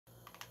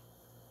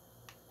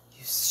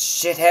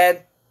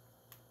shithead.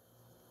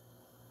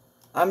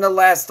 I'm the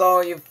last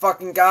doll you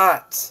fucking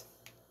got.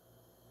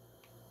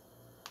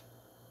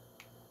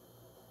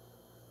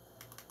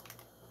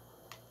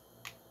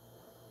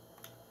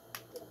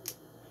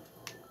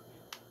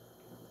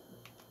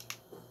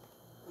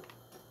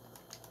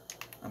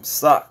 I'm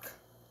stuck.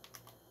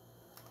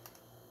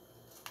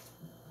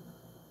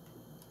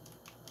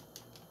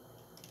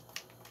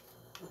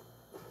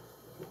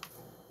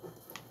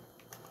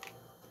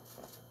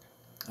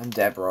 I'm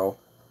dead, bro.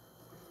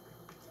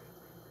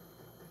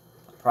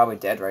 I'm probably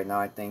dead right now,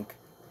 I think.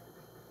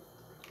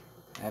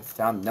 I have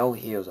found no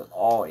heals at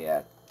all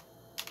yet.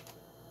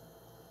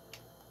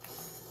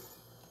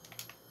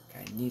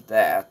 Okay, I need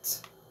that.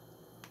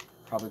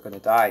 Probably gonna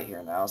die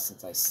here now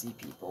since I see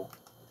people.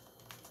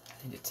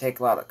 I need to take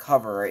a lot of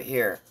cover right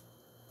here.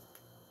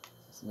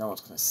 So no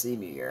one's gonna see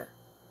me here.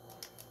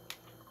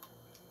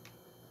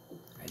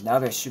 And now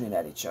they're shooting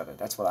at each other.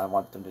 That's what I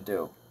want them to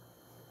do.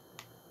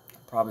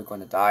 I'm probably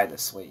going to die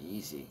this way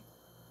easy.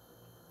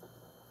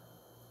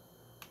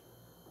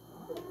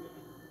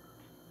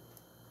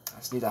 I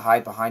just need to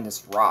hide behind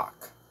this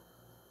rock.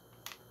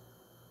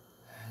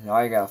 Now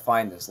I gotta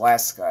find this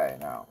last guy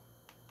now.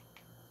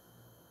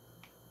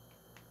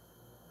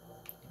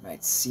 He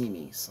might see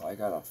me, so I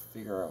gotta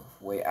figure a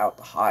way out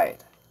to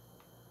hide.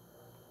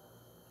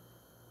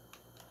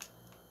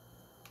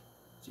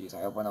 Jeez,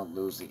 I hope I don't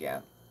lose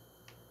again.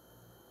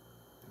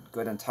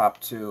 Good in top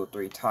 2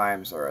 3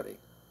 times already.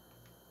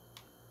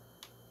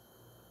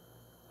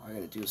 All I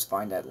gotta do is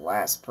find that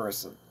last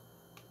person.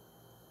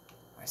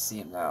 I see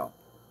him now.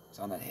 He's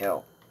on that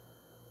hill.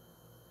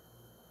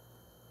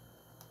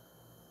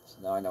 So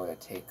now I know where to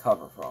take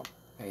cover from.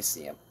 I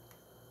see him.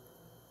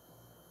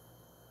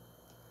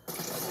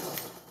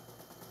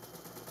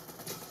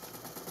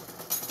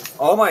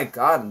 Oh my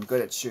god, I'm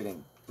good at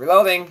shooting.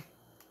 Reloading!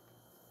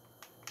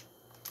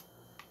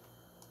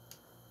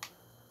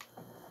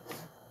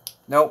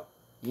 Nope,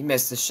 you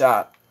missed the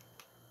shot.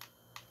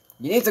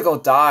 You need to go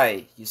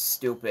die, you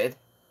stupid.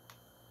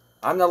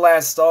 I'm the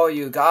last doll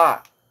you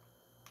got.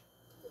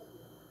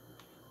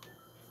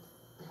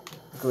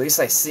 At least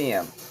I see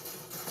him.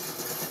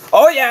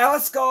 Oh yeah,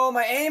 let's go.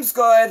 My aim's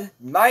good.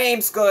 My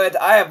aim's good.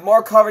 I have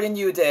more cover than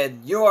you did.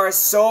 You are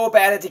so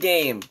bad at the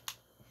game.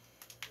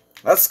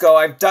 Let's go.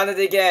 I've done it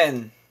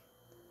again.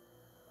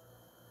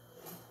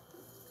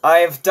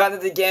 I've done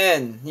it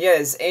again. Yeah,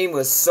 his aim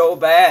was so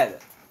bad.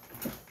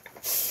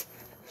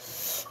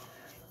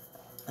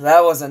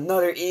 That was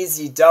another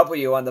easy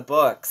W on the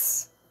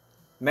books.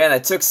 Man, I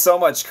took so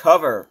much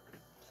cover.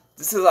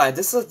 This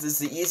is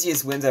the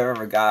easiest wins I've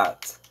ever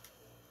got.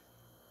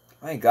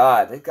 My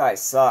god, that guy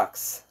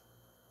sucks.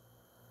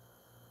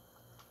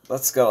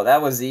 Let's go.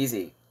 That was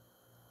easy.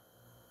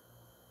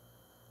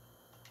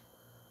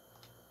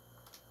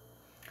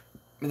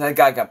 And that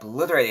guy got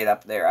obliterated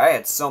up there. I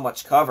had so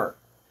much cover.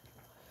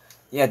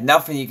 He had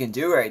nothing you can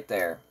do right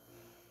there.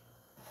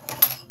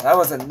 That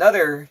was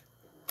another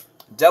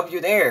W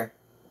there.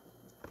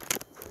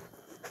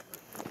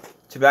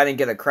 Too bad I didn't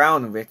get a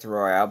crown in Victory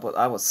Royale, but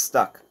I was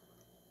stuck.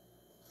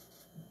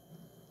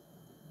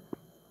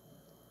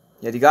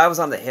 Yeah, the guy was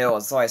on the hill,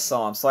 so I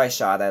saw him, so I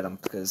shot at him,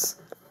 because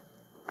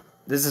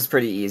this is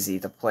pretty easy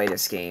to play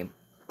this game.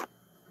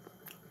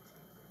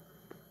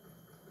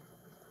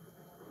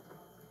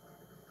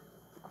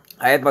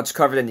 I had much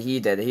cover than he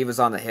did. He was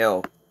on the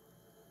hill.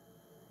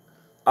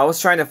 I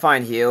was trying to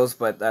find heals,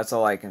 but that's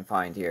all I can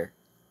find here.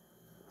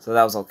 So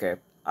that was okay.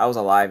 I was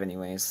alive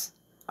anyways.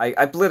 I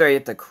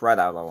obliterated the crud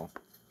out of him.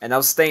 And I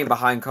was staying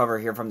behind cover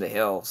here from the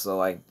hill,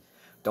 so I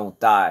don't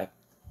die.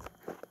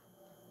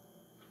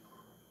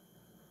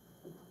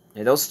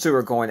 Yeah, those two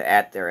are going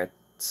at there,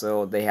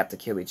 so they have to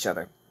kill each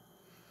other.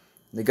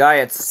 The guy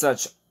had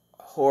such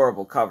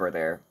horrible cover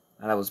there,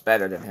 and I was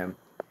better than him.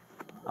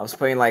 I was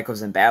playing like I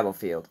was in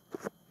Battlefield.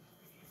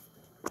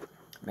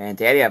 Man,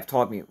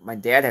 my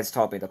dad has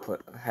taught me to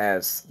put,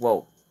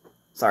 whoa,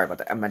 sorry about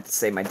that, I meant to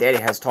say my daddy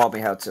has taught me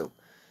how to,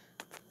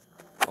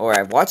 or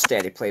I watched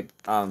daddy play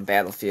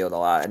Battlefield a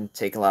lot, and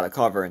take a lot of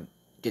cover, and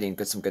getting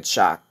some good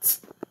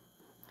shots.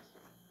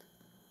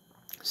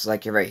 It's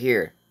like you're right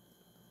here.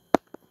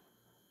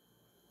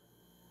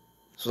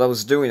 So what I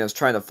was doing, I was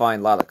trying to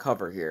find a lot of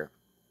cover here,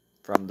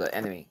 from the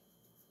enemy.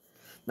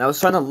 And I was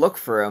trying to look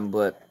for him,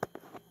 but,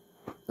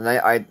 and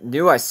I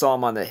knew I saw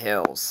him on the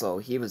hill, so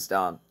he was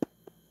down.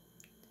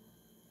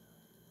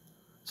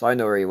 So I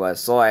know where he was,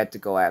 so I had to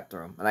go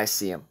after him, and I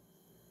see him.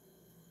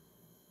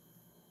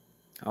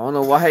 I don't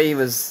know why he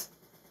was...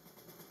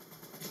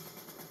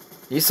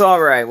 He saw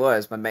where I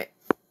was, but my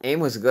aim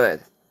was good.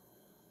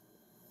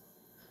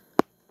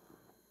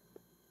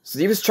 So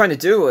what he was trying to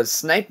do was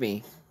snipe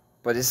me,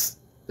 but his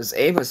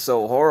aim was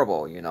so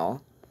horrible, you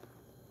know?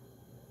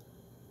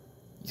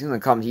 He's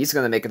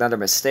gonna make another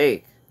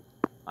mistake.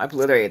 I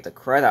obliterated the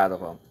crud out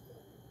of him.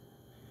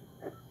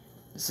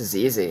 This is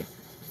easy.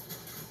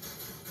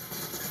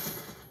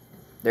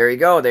 There you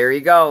go, there he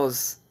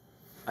goes.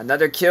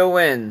 Another kill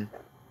win.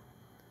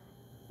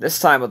 This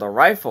time with a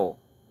rifle.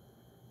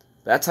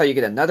 That's how you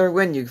get another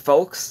win, you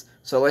folks.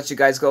 So I'll let you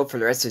guys go for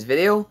the rest of this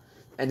video.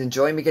 and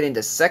enjoy me getting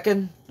the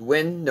second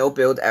win no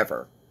build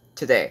ever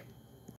today.